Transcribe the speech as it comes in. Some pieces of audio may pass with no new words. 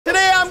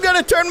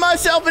gonna turn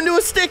myself into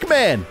a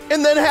Stickman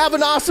and then have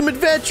an awesome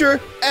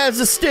adventure as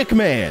a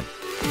Stickman.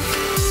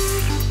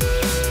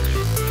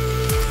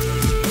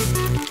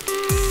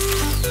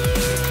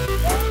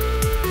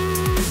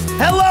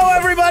 Hello,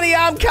 everybody.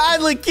 I'm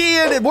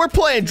Keyin, and we're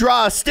playing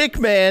Draw a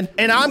Stickman,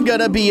 and I'm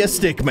gonna be a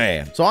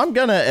Stickman. So I'm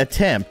gonna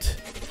attempt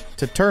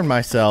to turn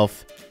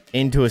myself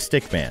into a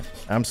Stickman.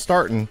 I'm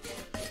starting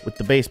with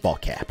the baseball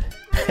cap.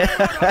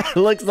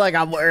 Looks like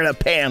I'm wearing a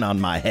pan on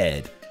my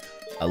head.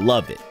 I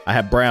love it. I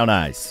have brown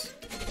eyes.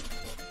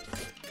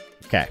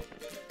 Okay.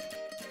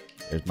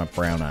 There's my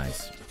brown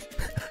eyes.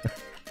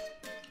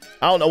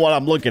 I don't know what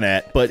I'm looking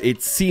at, but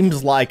it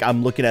seems like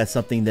I'm looking at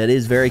something that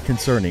is very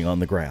concerning on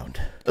the ground.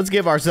 Let's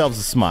give ourselves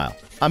a smile.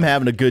 I'm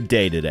having a good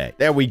day today.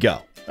 There we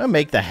go. I'll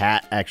make the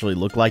hat actually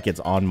look like it's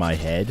on my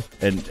head.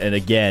 And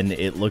again,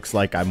 it looks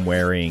like I'm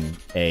wearing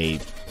a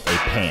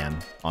pan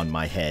on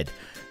my head,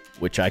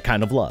 which I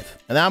kind of love.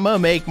 And I'm gonna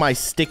make my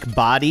stick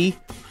body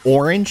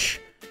orange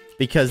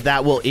because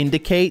that will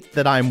indicate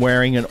that I'm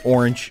wearing an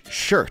orange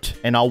shirt.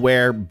 And I'll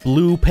wear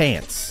blue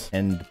pants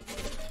and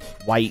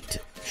white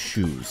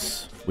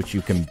shoes, which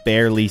you can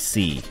barely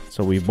see.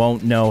 So we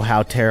won't know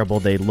how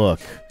terrible they look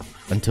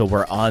until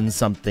we're on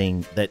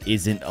something that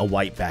isn't a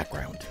white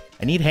background.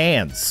 I need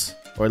hands,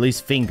 or at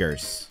least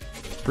fingers.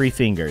 3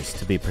 fingers,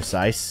 to be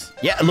precise.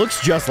 Yeah, it looks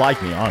just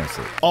like me,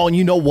 honestly. Oh, and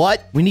you know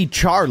what? We need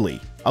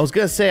Charlie. I was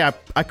gonna say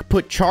I could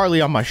put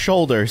Charlie on my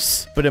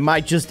shoulders, but it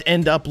might just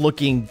end up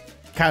looking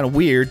kind of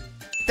weird.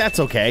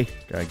 That's okay.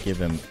 Gotta give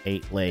him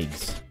 8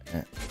 legs.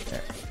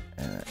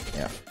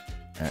 Yeah.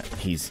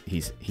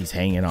 He's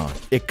hanging on.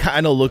 It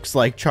kind of looks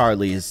like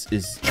Charlie is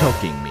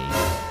choking me.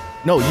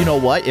 No, you know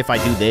what? If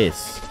I do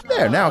this.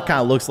 There, now it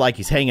kind of looks like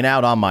he's hanging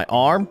out on my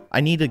arm.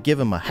 I need to give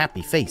him a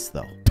happy face,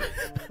 though.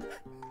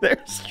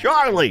 There's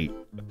Charlie.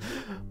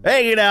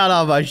 Hanging out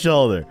on my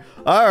shoulder.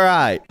 All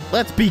right.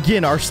 Let's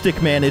begin our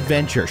Stickman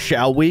adventure,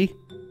 shall we?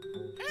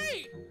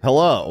 Hey.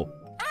 Hello.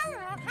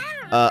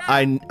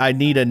 I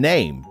need a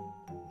name.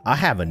 I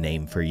have a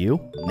name for you.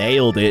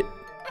 Nailed it.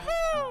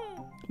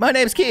 My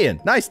name's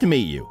Keyin. Nice to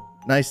meet you.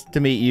 Nice to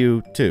meet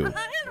you, too.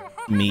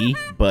 Me,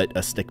 but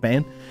a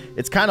Stickman.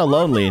 It's kind of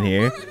lonely in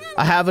here.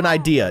 I have an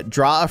idea.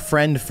 Draw a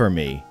friend for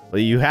me.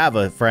 Well, you have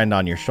a friend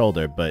on your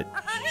shoulder, but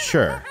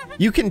sure.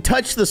 You can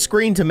touch the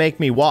screen to make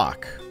me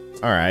walk.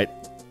 All right.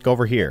 Go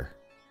over here.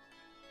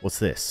 What's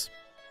this?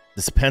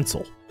 This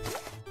pencil.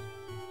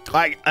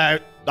 I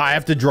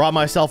have to draw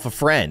myself a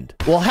friend.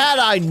 Well, had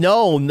I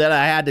known that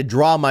I had to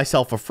draw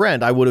myself a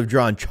friend, I would have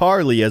drawn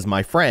Charlie as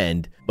my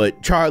friend,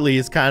 but Charlie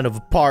is kind of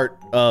a part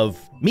of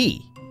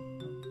me.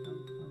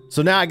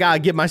 So now I gotta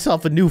get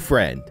myself a new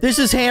friend. This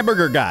is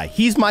Hamburger Guy.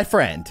 He's my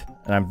friend.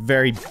 And I'm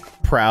very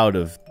proud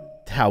of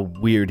how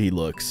weird he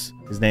looks.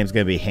 His name's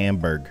gonna be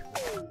Hamburg.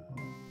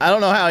 I don't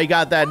know how he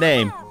got that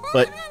name,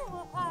 but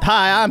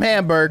hi, I'm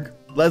Hamburg.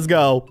 Let's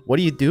go. What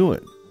are you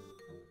doing?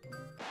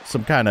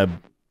 Some kind of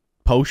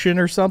potion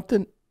or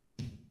something?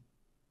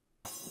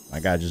 My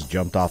guy just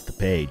jumped off the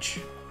page,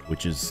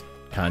 which is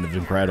kind of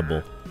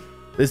incredible.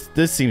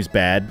 This seems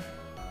bad.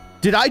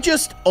 Did I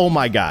just... Oh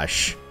my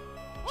gosh.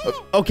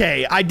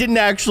 Okay, I didn't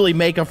actually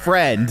make a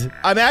friend.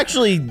 I'm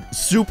actually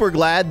super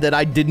glad that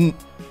I didn't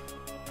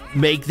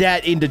make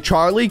that into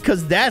Charlie,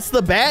 because that's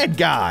the bad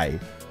guy.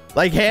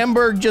 Like,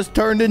 Hamburg just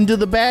turned into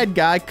the bad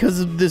guy because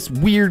of this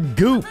weird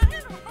goop.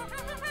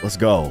 Let's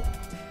go.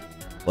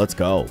 Let's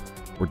go.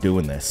 We're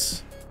doing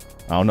this.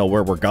 I don't know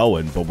where we're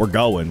going, but we're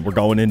going. We're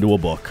going into a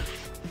book.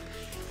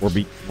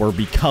 We're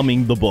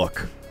becoming the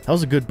book. That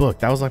was a good book.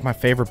 That was like my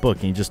favorite book,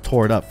 and you just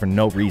tore it up for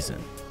no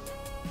reason.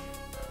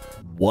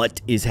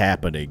 What is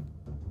happening?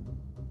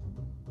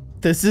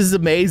 This is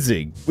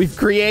amazing. We've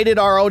created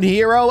our own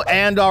hero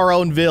and our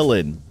own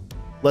villain.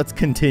 Let's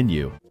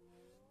continue.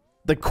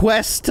 The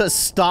quest to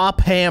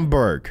stop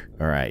Hamburg.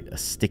 All right, a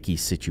sticky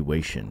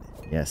situation.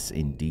 Yes,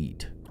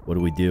 indeed. What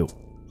do?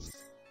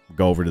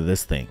 Go over to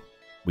this thing.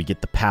 We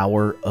get the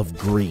power of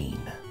green.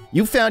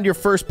 You found your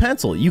first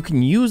pencil. You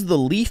can use the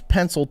leaf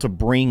pencil to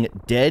bring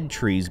dead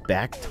trees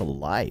back to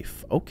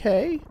life.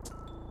 Okay.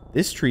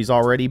 This tree's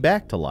already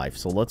back to life,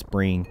 so let's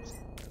bring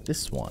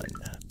this one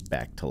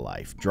back to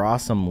life. Draw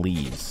some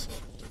leaves.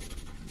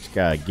 Just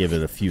gotta give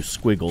it a few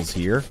squiggles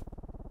here.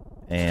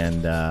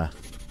 And, are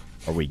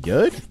we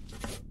good?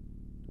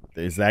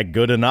 Is that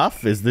good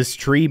enough? Is this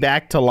tree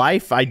back to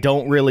life? I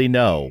don't really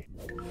know.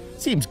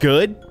 Seems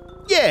good.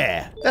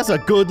 Yeah, that's a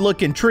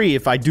good-looking tree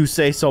if I do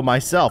say so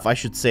myself. I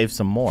should save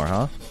some more,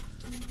 huh?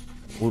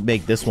 We'll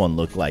make this one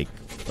look like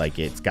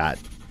it's got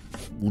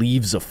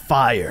leaves of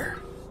fire.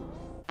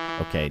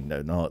 Okay,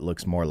 no, it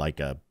looks more like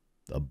a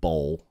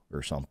bowl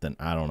or something.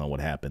 I don't know what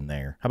happened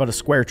there. How about a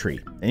square tree?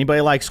 Anybody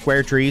like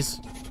square trees?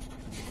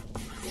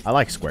 I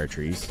like square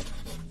trees.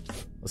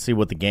 Let's see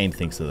what the game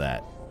thinks of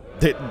that.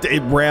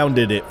 It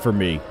rounded it for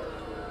me.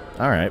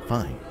 All right,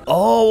 fine.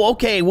 Oh,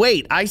 okay,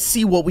 wait. I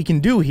see what we can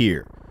do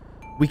here.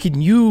 We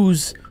can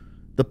use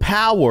the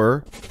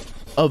power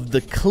of the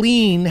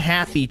clean,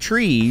 happy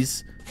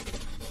trees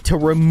to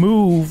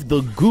remove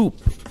the goop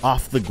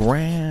off the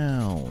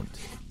ground.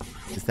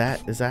 Is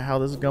that how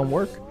this is gonna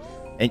work?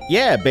 And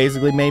yeah, it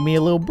basically made me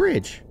a little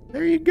bridge.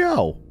 There you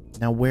go.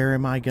 Now, where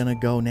am I gonna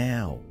go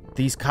now?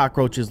 These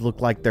cockroaches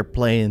look like they're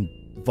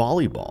playing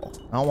volleyball.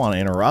 I don't want to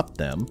interrupt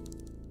them.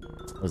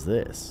 What's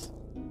this?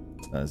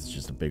 That's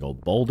just a big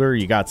old boulder.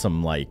 You got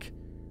some, like,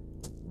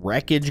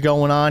 wreckage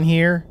going on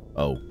here.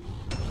 Oh.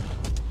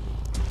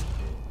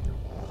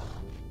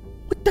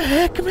 What the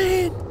heck,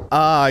 man?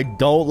 I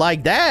don't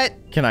like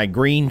that. Can I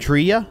green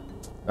tree ya?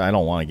 I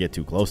don't want to get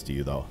too close to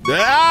you, though.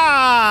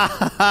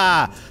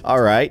 Ah!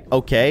 All right.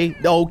 Okay.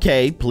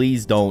 Okay.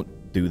 Please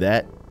don't do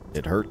that.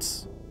 It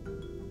hurts.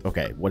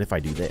 Okay. What if I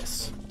do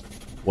this?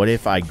 What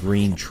if I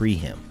green tree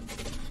him?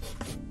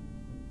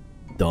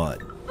 Done.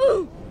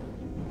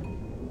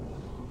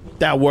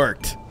 That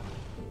worked.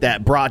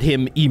 That brought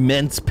him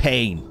immense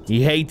pain.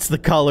 He hates the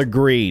color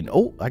green.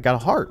 Oh, I got a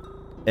heart.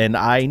 And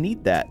I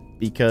need that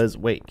because,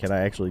 wait, can I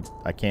actually,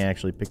 I can't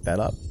actually pick that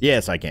up.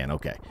 Yes, I can.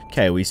 Okay.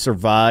 Okay, we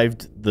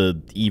survived the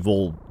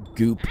evil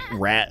goop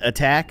rat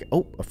attack.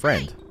 Oh, a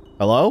friend.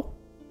 Hello?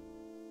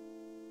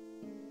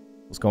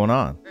 What's going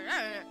on?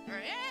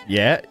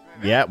 Yeah,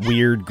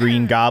 weird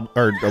green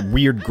or a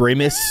weird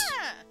grimace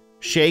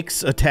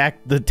shakes attack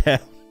the town.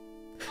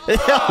 Oh,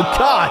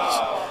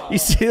 gosh. You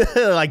see that,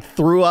 like,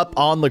 threw up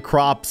on the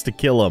crops to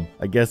kill them.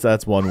 I guess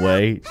that's one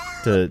way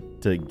to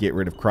get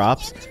rid of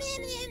crops.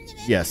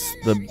 Yes,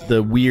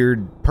 the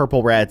weird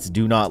purple rats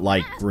do not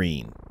like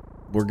green.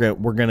 We're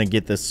gonna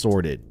get this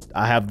sorted.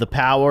 I have the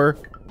power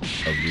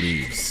of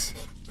leaves.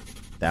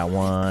 That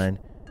one.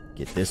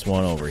 Get this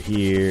one over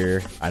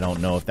here. I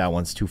don't know if that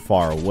one's too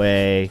far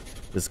away.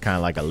 This is kind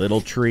of like a little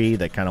tree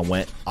that kind of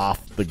went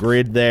off the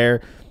grid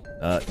there.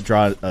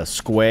 Draw a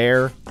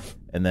square,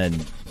 and then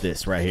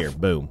this right here.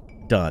 Boom.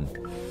 Done.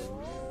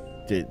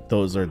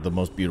 Those are the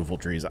most beautiful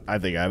trees I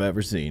think I've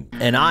ever seen.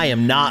 And I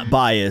am not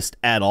biased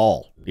at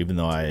all, even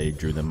though I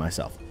drew them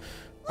myself.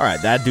 All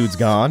right, that dude's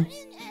gone.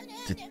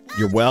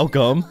 You're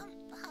welcome.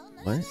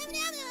 What?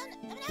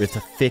 We have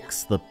to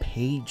fix the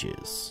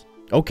pages.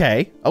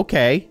 Okay,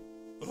 okay.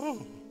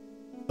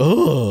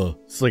 Ugh.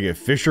 It's like a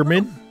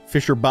fisherman.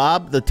 Fisher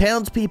Bob. The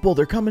townspeople,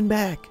 they're coming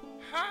back.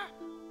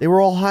 They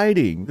were all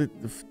hiding. The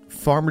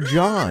Farmer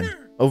John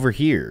over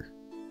here.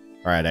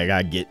 All right, I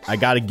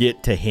gotta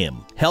get to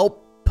him.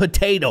 Help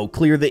Potato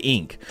clear the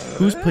ink.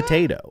 Who's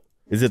Potato?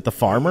 Is it the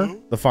farmer?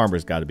 The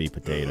farmer's got to be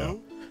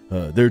Potato.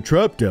 They're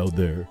trapped down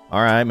there.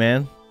 All right,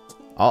 man.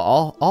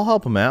 I'll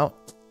help him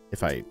out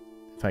if I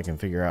can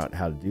figure out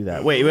how to do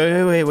that.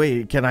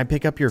 Wait. Can I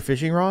pick up your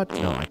fishing rod?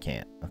 No, I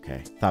can't.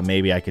 Okay. Thought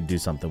maybe I could do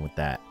something with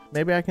that.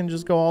 Maybe I can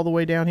just go all the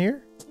way down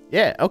here?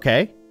 Yeah,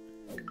 okay.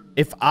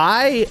 If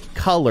I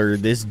color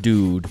this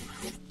dude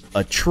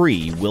a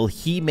tree, will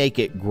he make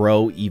it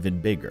grow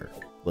even bigger?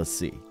 Let's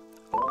see.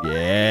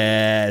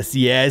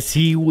 Yes,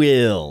 he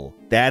will.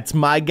 That's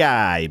my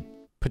guy,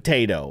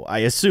 Potato. I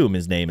assume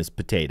his name is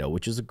Potato,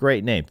 which is a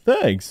great name.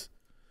 Thanks.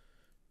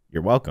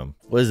 You're welcome.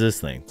 What is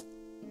this thing?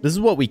 This is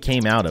what we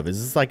came out of.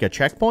 Is this like a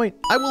checkpoint?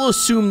 I will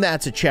assume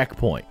that's a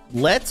checkpoint.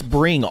 Let's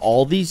bring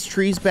all these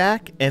trees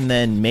back, and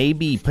then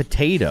maybe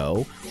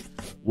Potato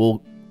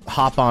will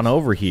hop on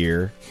over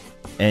here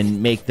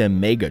and make them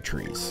mega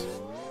trees.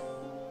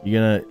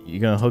 You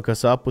gonna hook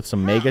us up with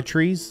some mega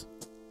trees?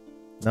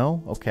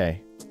 No?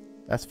 Okay.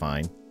 That's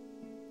fine.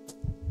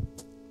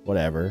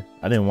 Whatever.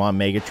 I didn't want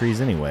mega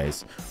trees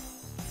anyways.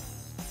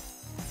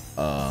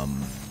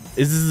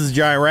 Is this a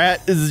giant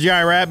rat? Is this a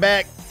giant rat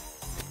back?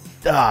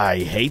 I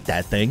hate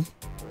that thing.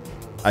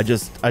 I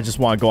just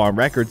want to go on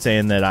record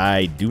saying that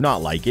I do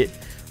not like it.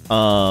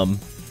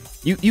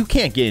 You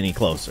can't get any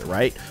closer,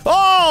 right?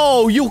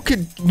 Oh, you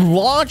could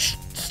launch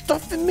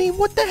stuff at me?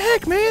 What the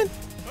heck, man?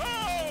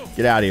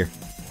 Get out of here.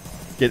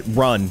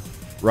 Run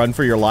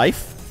for your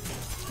life.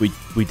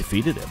 We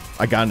defeated him.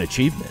 I got an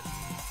achievement.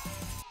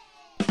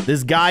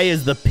 This guy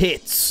is the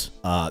Pits.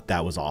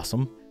 That was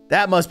awesome.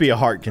 That must be a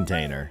heart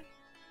container.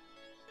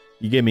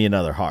 You give me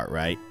another heart,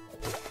 right?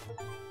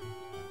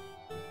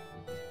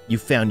 You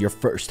found your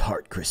first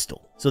heart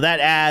crystal. So that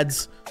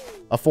adds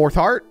a fourth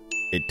heart?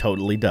 It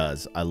totally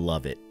does. I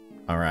love it.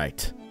 All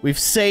right. We've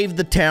saved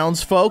the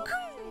townsfolk.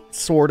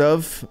 Sort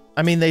of.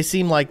 I mean, they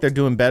seem like they're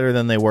doing better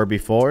than they were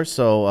before.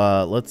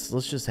 So let's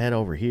just head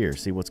over here.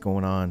 See what's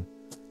going on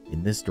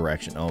in this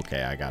direction.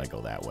 Okay, I gotta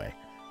go that way.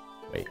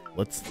 Wait,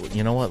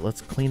 you know what?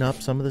 Let's clean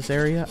up some of this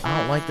area. I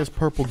don't like this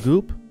purple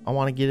goop. I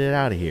want to get it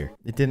out of here.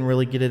 It didn't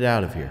really get it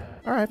out of here.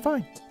 All right,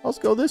 fine. Let's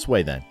go this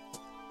way then.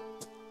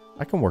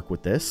 I can work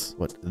with this.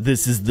 What?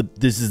 This is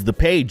the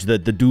page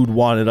that the dude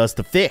wanted us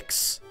to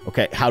fix.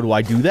 Okay, how do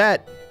I do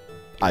that?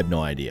 I have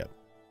no idea.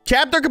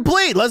 Chapter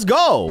complete. Let's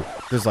go.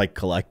 There's like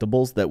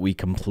collectibles that we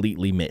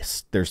completely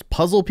missed. There's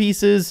puzzle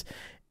pieces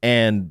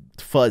and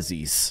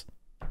fuzzies.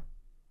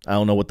 I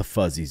don't know what the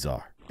fuzzies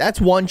are.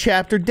 That's one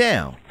chapter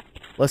down.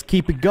 Let's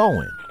keep it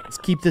going. Let's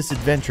keep this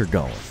adventure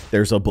going.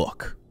 There's a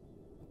book.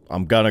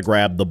 I'm gonna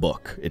grab the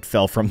book. It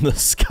fell from the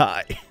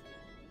sky.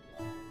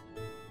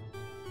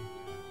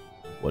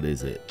 What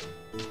is it?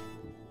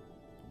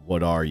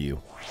 What are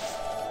you?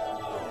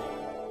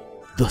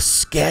 The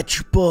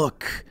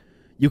sketchbook.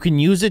 You can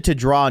use it to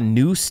draw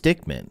new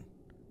Stickman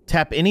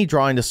Tap any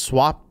drawing to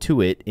swap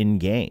to it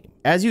in-game.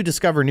 As you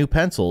discover new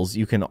pencils,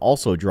 you can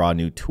also draw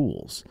new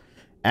tools.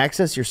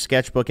 Access your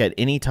sketchbook at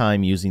any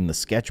time using the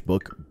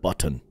sketchbook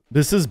button.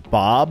 This is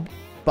Bob,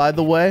 by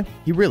the way.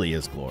 He really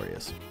is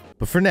glorious.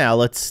 But for now,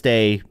 let's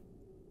stay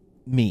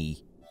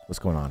me. What's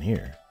going on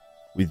here?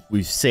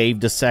 We've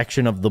saved a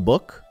section of the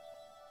book.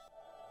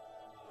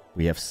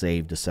 We have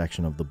saved a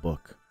section of the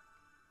book.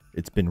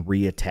 It's been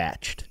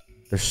reattached.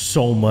 There's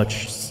so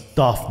much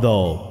stuff,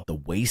 though. The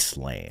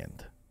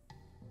wasteland.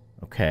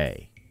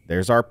 Okay,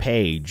 there's our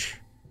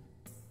page.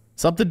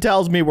 Something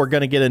tells me we're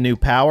going to get a new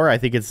power. I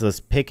think it's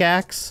this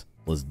pickaxe.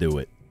 Let's do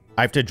it.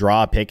 I have to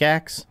draw a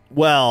pickaxe?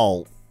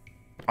 Well,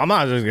 I'm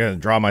not just going to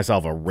draw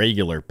myself a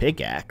regular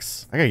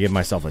pickaxe. I got to give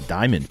myself a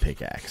diamond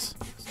pickaxe.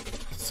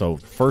 So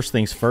first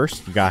things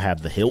first, you got to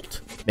have the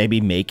hilt. Maybe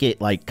make it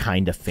like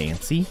kind of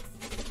fancy.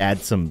 Add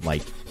some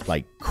like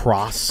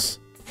cross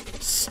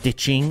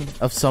stitching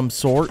of some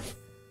sort.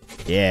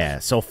 Yeah,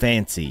 so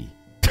fancy.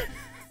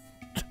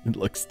 It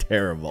looks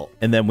terrible.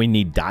 And then we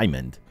need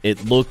diamond.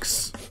 It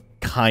looks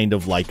kind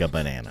of like a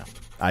banana.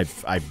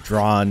 I've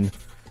drawn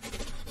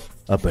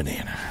a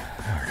banana.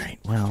 All right,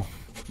 well,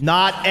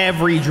 not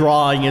every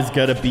drawing is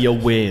gonna be a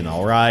win,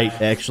 all right?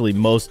 Actually,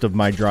 most of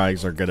my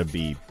drawings are gonna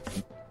be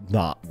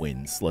not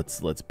wins.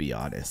 Let's be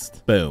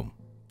honest. Boom.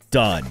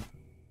 Done.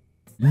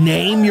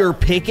 Name your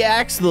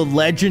pickaxe the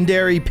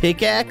legendary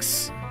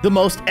pickaxe? The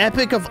most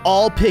epic of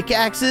all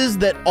pickaxes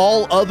that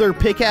all other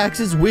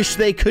pickaxes wish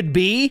they could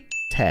be?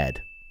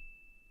 Tad.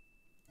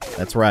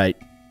 That's right.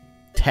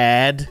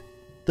 Tad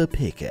the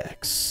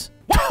pickaxe.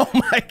 Oh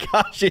my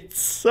gosh, it's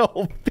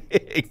so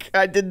big.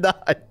 I did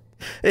not.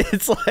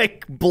 It's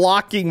like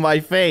blocking my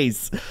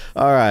face.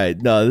 All right,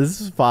 no, this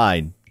is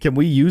fine. Can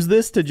we use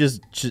this to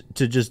just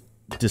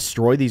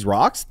destroy these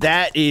rocks?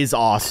 That is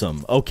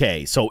awesome.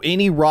 Okay, so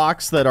any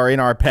rocks that are in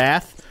our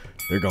path,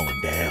 they're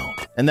going down.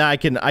 And then I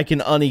can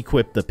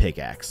unequip the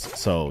pickaxe,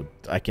 so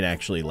I can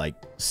actually like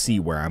see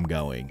where I'm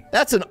going.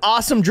 That's an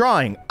awesome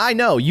drawing. I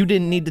know, you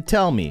didn't need to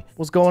tell me.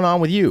 What's going on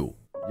with you?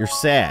 You're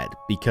sad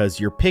because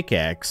your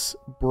pickaxe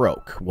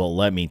broke. Well,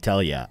 let me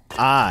tell you,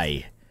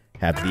 I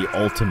have the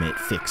ultimate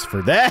fix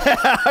for that.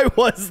 I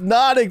was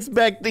not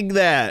expecting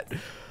that.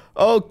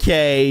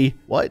 Okay,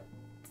 what?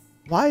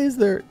 Why is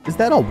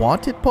that a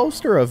wanted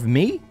poster of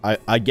me?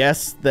 I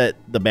guess that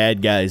the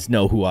bad guys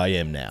know who I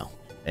am now,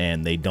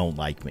 and they don't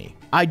like me.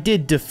 I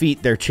did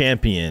defeat their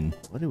champion.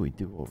 What do we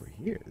do over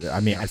here? I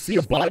mean, I see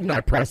a button,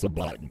 I press a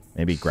button.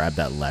 Maybe grab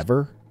that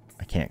lever?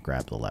 I can't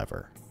grab the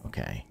lever.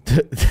 Okay.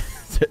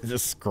 This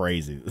is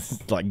crazy. This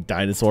is like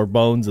dinosaur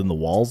bones in the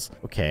walls.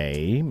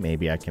 Okay,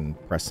 maybe I can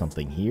press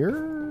something here.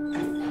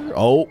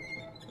 Oh.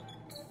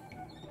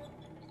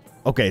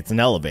 Okay, it's an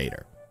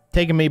elevator.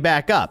 Taking me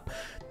back up.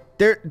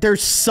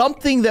 There's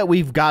something that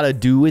we've got to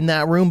do in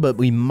that room, but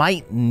we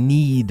might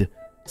need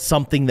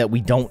something that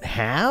we don't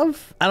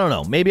have. I don't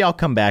know. Maybe I'll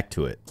come back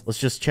to it. Let's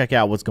just check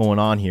out what's going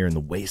on here in the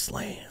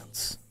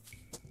wastelands.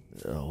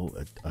 Oh,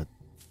 a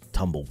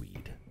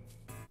tumbleweed.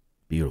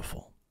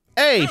 Beautiful.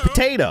 Hey,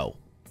 potato.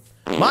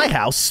 My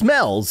house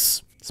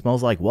smells.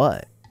 Smells like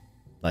what?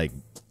 Like,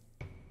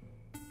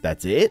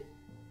 that's it?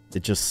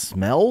 It just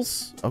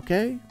smells?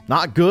 Okay.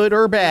 Not good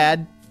or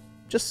bad.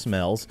 Just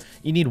smells.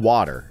 You need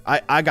water.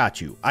 I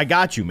got you. I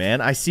got you, man.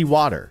 I see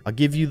water. I'll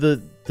give you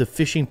the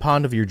fishing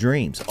pond of your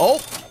dreams.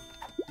 Oh!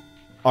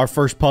 Our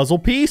first puzzle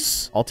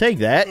piece. I'll take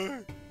that.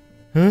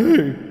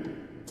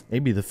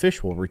 Maybe the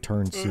fish will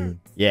return soon.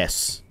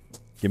 Yes.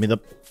 Give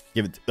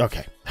it.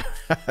 Okay.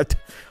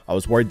 I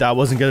was worried that I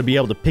wasn't going to be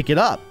able to pick it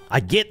up.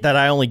 I get that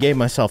I only gave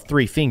myself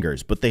 3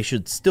 fingers, but they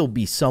should still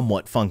be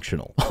somewhat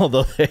functional.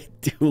 Although they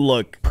do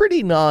look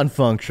pretty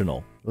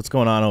non-functional. What's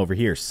going on over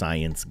here,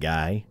 science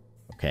guy?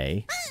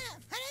 Okay.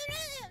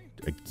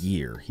 A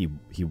gear.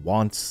 He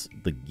wants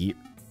the gear.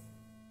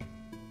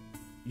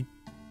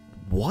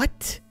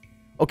 What?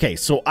 Okay,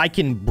 so I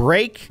can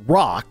break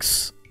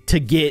rocks to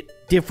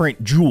get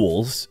different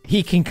jewels.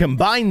 He can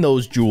combine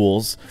those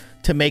jewels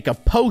to make a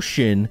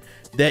potion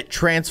that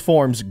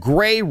transforms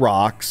gray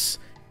rocks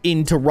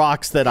into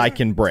rocks that I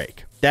can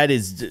break. That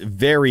is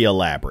very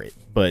elaborate,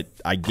 but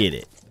I get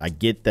it. I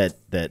get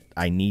that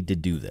I need to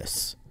do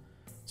this.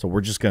 So we're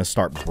just going to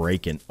start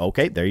breaking.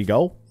 Okay, there you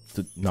go.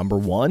 Number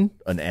 1,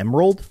 an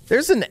emerald.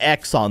 There's an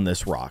X on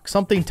this rock.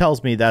 Something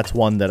tells me that's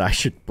one that I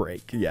should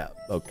break. Yeah,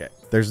 okay.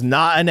 There's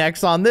not an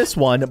X on this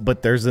one,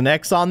 but there's an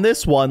X on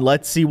this one.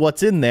 Let's see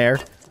what's in there.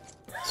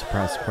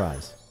 Surprise,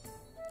 surprise.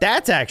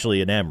 That's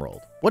actually an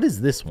emerald. What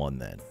is this one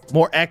then?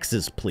 More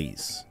X's,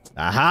 please.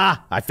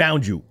 Aha! I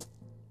found you.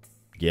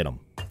 Get him.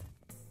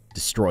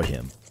 Destroy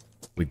him.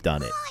 We've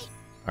done it.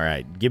 All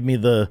right, give me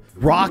the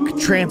rock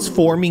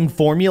transforming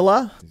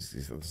formula.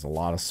 There's a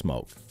lot of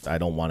smoke. I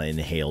don't want to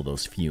inhale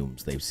those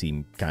fumes. They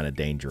seem kind of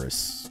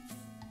dangerous.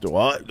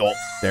 What? Oh,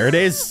 there it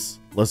is.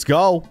 Let's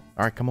go. All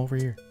right, come over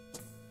here.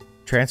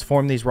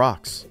 Transform these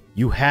rocks.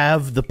 You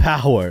have the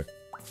power.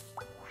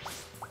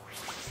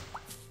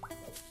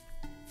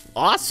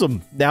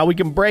 Awesome. Now we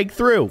can break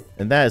through.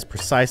 And that is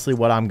precisely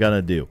what I'm going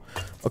to do.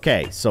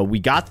 Okay, so we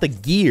got the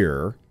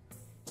gear.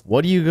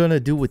 What are you gonna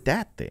do with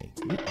that thing?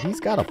 He's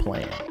got a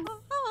plan.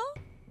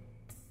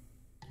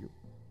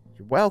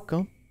 You're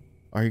welcome.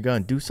 Are you gonna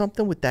do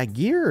something with that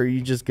gear, or are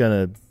you just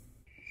gonna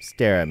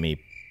stare at me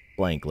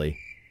blankly?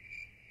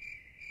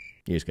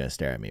 You're just gonna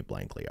stare at me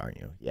blankly, aren't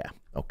you? Yeah,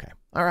 okay.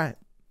 All right.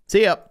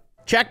 See ya.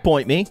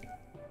 Checkpoint me.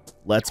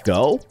 Let's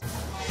go.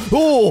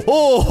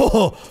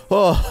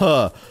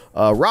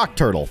 Rock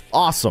turtle.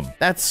 Awesome.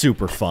 That's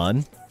super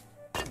fun.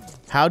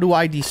 How do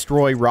I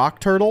destroy rock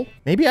turtle?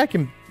 Maybe I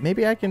can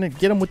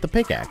get him with the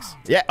pickaxe.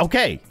 Yeah,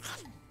 okay.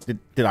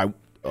 Did I?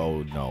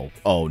 Oh no.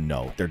 Oh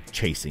no. They're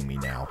chasing me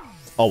now.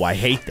 Oh, I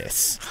hate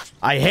this.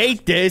 I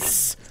hate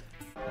this.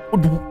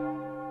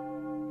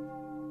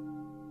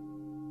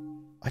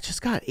 I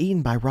just got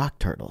eaten by rock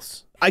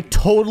turtles. I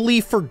totally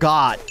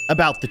forgot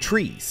about the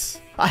trees.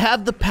 I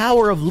have the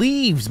power of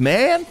leaves,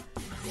 man.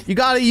 You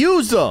gotta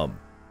use them.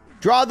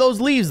 Draw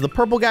those leaves. The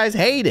purple guys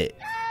hate it.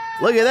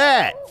 Look at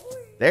that.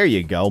 There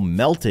you go.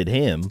 Melted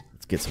him.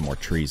 Let's get some more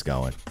trees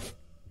going.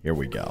 Here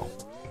we go.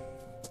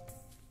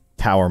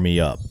 Power me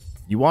up.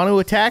 You want to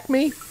attack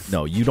me?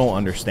 No, you don't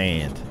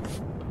understand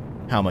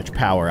how much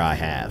power I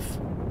have.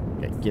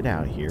 Okay, get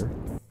out of here.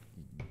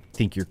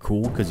 Think you're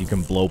cool because you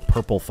can blow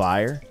purple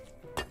fire?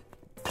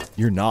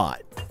 You're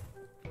not.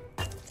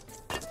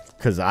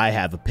 Because I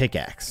have a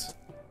pickaxe.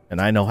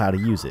 And I know how to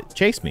use it.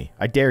 Chase me.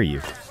 I dare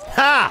you.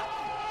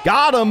 Ha!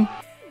 Got him!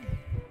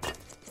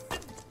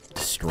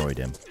 Destroyed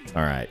him.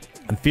 Alright.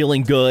 I'm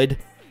feeling good.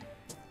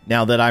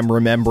 Now that I'm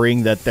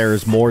remembering that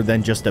there's more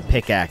than just a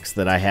pickaxe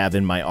that I have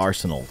in my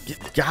arsenal.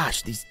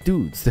 Gosh, these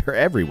dudes, they're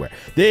everywhere.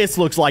 This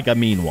looks like a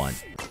mean one.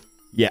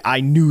 Yeah,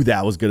 I knew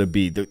that was gonna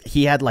be.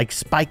 He had like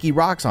spiky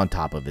rocks on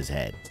top of his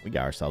head. We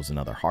got ourselves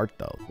another heart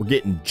though. We're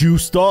getting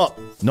juiced up.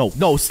 No,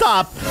 no,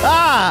 stop.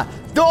 Ah!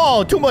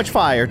 Oh, too much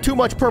fire. Too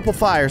much purple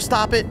fire.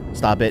 Stop it.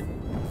 Stop it.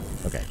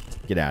 Okay,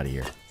 get out of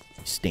here.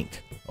 You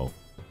stink. Oh.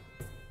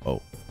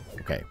 Oh.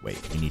 Okay, wait.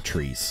 We need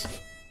trees.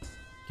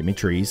 Give me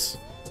trees.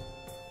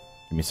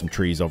 Give me some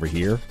trees over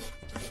here.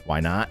 Why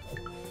not?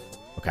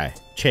 Okay,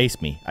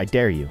 chase me. I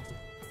dare you.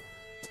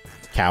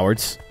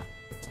 Cowards.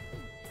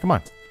 Come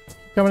on.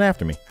 Coming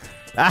after me.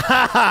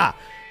 Ah!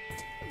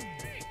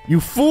 You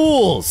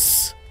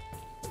fools!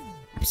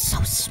 I'm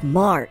so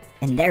smart,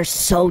 and they're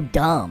so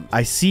dumb.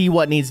 I see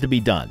what needs to be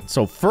done.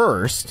 So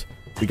first,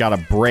 we gotta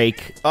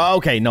break... Oh,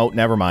 okay, no,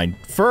 never mind.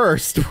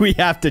 First, we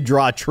have to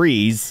draw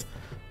trees.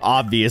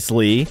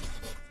 Obviously.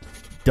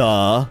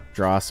 Duh.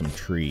 Draw some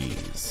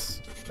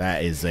trees.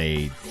 That is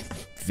a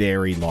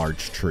very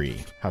large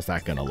tree. How's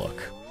that gonna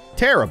look?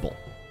 Terrible.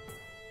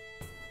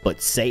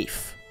 But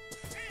safe.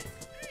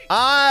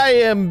 I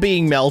am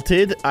being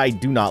melted. I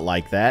do not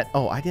like that.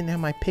 Oh, I didn't have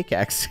my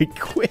pickaxe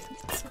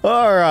equipped.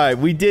 All right,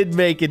 we did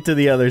make it to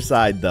the other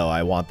side, though.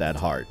 I want that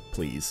heart,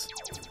 please.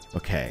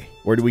 Okay,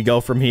 where do we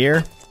go from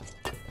here?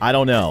 I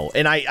don't know.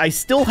 And I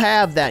still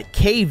have that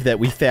cave that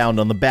we found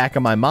on the back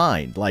of my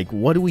mind. Like,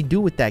 what do we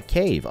do with that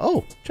cave?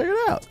 Oh, check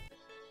it out.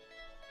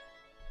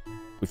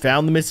 We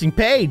found the missing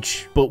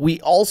page, but we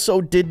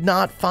also did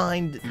not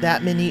find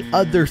that many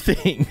other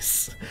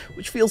things,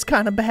 which feels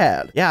kind of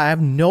bad. Yeah, I have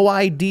no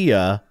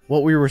idea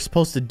what we were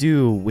supposed to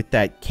do with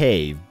that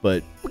cave,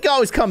 but we can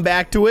always come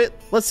back to it.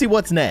 Let's see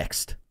what's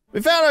next.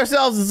 We found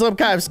ourselves in some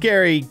kind of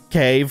scary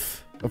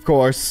cave, of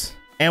course,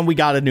 and we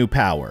got a new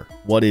power.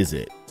 What is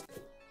it?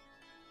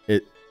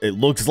 It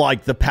looks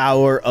like the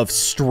power of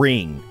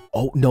string.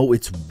 Oh, no,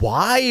 it's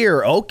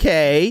wire.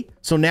 Okay.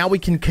 So now we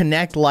can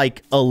connect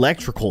like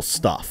electrical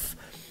stuff.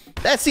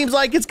 That seems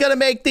like it's gonna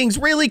make things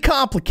really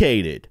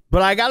complicated.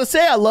 But I gotta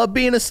say, I love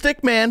being a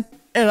Stickman.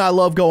 And I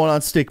love going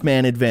on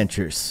Stickman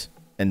adventures.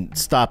 And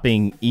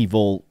stopping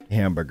evil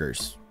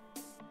hamburgers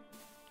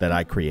that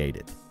I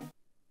created.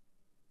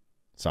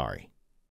 Sorry.